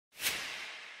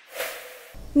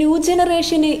New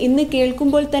ജനറേഷന് ഇന്ന്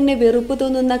കേൾക്കുമ്പോൾ തന്നെ വെറുപ്പ്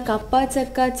തോന്നുന്ന കപ്പ,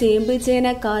 ചക്ക, ചേമ്പ്,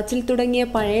 ചേന, കാച്ചിൽ തുടങ്ങിയ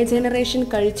പഴയ ജനറേഷൻ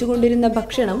കഴിച്ചുകൊണ്ടിരുന്ന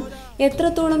ഭക്ഷണം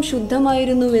എത്രത്തോളം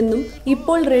ശുദ്ധമായിരുന്നുവെന്നും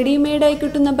ഇപ്പോൾ റെഡിമെയ്ഡായി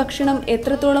കിട്ടുന്ന ഭക്ഷണം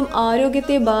എത്രത്തോളം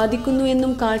ആരോഗ്യത്തെ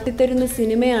ബാധിക്കുന്നുവെന്നും കാട്ടിത്തരുന്ന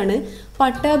സിനിമയാണ്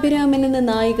പട്ടാഭിരാമൻ എന്ന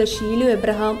നായിക ഷീലു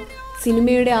എബ്രഹാം.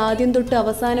 സിനിമയുടെ ആദ്യം തൊട്ട്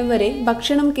അവസാനം വരെ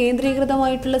ഭക്ഷണം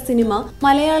കേന്ദ്രീകൃതമായിട്ടുള്ള സിനിമ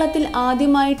മലയാളത്തിൽ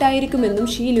ആദ്യമായിട്ടായിരിക്കുമെന്നും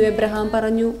ഷീലു എബ്രഹാം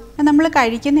പറഞ്ഞു. നമ്മൾ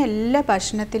കഴിക്കുന്ന എല്ലാ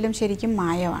ഭക്ഷണത്തിലും ശരിക്കും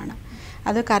മായമാണ്.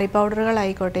 അത് കറി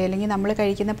പൗഡറുകളായിക്കോട്ടെ, അല്ലെങ്കിൽ നമ്മൾ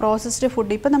കഴിക്കുന്ന പ്രോസസ്ഡ്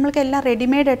ഫുഡ്. ഇപ്പോൾ നമ്മൾക്ക് എല്ലാം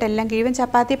റെഡിമെയ്ഡായിട്ട് എല്ലാം ഈവൻ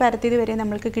ചപ്പാത്തി പരത്തിയത് വരെ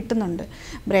നമ്മൾക്ക് കിട്ടുന്നുണ്ട്.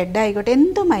 ബ്രെഡ് ആയിക്കോട്ടെ,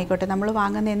 എന്തും ആയിക്കോട്ടെ, നമ്മൾ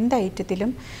വാങ്ങുന്ന എന്ത്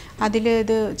ഐറ്റത്തിലും അതിൽ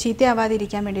ഇത്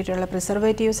ചീത്തയാവാതിരിക്കാൻ വേണ്ടിയിട്ടുള്ള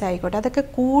പ്രിസർവേറ്റീവ്സ് ആയിക്കോട്ടെ, അതൊക്കെ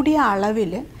കൂടിയ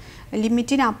അളവിൽ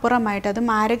ലിമിറ്റിനപ്പുറമായിട്ട് അത്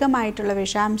മാരകമായിട്ടുള്ള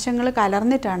വിഷാംശങ്ങൾ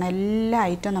കലർന്നിട്ടാണ് എല്ലാ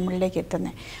ഐറ്റവും നമ്മളിലേക്ക്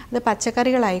എത്തുന്നത്. അത്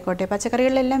പച്ചക്കറികളായിക്കോട്ടെ,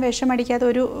 പച്ചക്കറികളിലെല്ലാം വിഷമടിക്കാതെ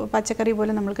ഒരു പച്ചക്കറി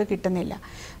പോലും നമ്മൾക്ക് കിട്ടുന്നില്ല.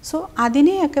 സോ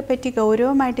അതിനെയൊക്കെ പറ്റി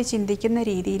ഗൗരവമായിട്ട് ചിന്തിക്കുന്ന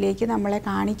രീതിയിലേക്ക് നമ്മളെ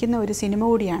കാണിക്കുന്ന ഒരു സിനിമ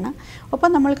കൂടിയാണ്.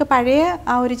 ഒപ്പം നമ്മൾക്ക് പഴയ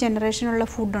ആ ഒരു ജനറേഷനുള്ള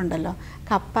ഫുഡുണ്ടല്ലോ,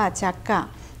 കപ്പ, ചക്ക,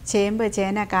 ചേമ്പ്,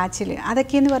 ചേന, കാച്ചിൽ,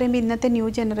 അതൊക്കെയെന്ന് പറയുമ്പോൾ ഇന്നത്തെ ന്യൂ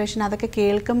ജനറേഷൻ അതൊക്കെ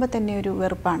കേൾക്കുമ്പോൾ തന്നെ ഒരു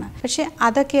വെറുപ്പാണ്. പക്ഷേ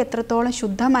അതൊക്കെ എത്രത്തോളം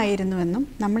ശുദ്ധമായിരുന്നുവെന്നും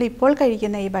നമ്മളിപ്പോൾ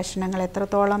കഴിക്കുന്ന ഈ ഭക്ഷണങ്ങൾ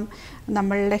എത്രത്തോളം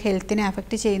നമ്മളുടെ ഹെൽത്തിനെ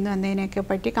അഫക്റ്റ് ചെയ്യുന്നു എന്നതിനെയൊക്കെ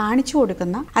പറ്റി കാണിച്ചു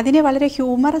കൊടുക്കുന്ന, അതിനെ വളരെ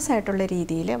ഹ്യൂമറസ് ആയിട്ടുള്ള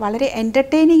രീതിയിൽ, വളരെ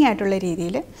എൻ്റർടൈനിങ് ആയിട്ടുള്ള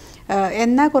രീതിയിൽ,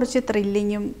 എന്നാൽ കുറച്ച്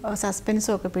ത്രില്ലിങ്ങും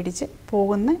സസ്പെൻസും ഒക്കെ പിടിച്ച്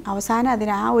പോകുന്ന, അവസാനം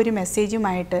അതിന് ആ ഒരു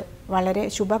മെസ്സേജുമായിട്ട് വളരെ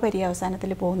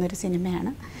ശുഭപര്യവസാനത്തിൽ പോകുന്നൊരു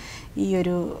സിനിമയാണ് ഈ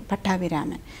ഒരു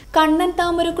പട്ടാഭിരാമൻ. കണ്ണൻ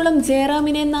താമരക്കുളം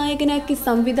ജയറാമിനെ നായകനാക്കി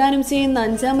സംവിധാനം ചെയ്യുന്ന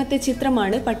 5ാമത്തെ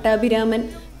ചിത്രമാണ് പട്ടാഭിരാമൻ.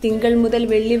 തിങ്കൾ മുതൽ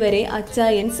വെള്ളി വരെ,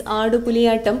 അച്ചായൻസ്,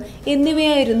 ആടുപുലിയാട്ടം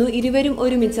എന്നിവയായിരുന്നു ഇരുവരും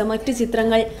ഒരുമിച്ച മറ്റു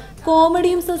ചിത്രങ്ങൾ.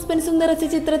 കോമഡിയും സസ്പെൻസും നിറച്ച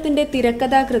ചിത്രത്തിന്റെ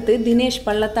തിരക്കഥാകൃത്ത് ദിനേശ്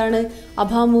പള്ളത്താണ്.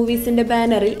 അഭ മൂവീസിന്റെ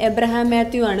ബാനറിൽ എബ്രഹാം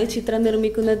മാത്യു ആണ് ചിത്രം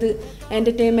നിർമ്മിക്കുന്നത്.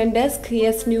 Entertainment desk,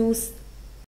 yes news.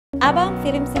 അബാം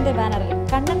ഫിലിംസിന്റെ ബാനറിൽ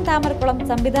കണ്ണൻ താമരക്കുളം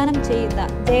സംവിധാനം ചെയ്യുന്ന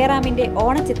ജയറാമിന്റെ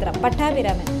ഓണച്ചിത്രം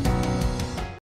പട്ടാഭിരാമൻ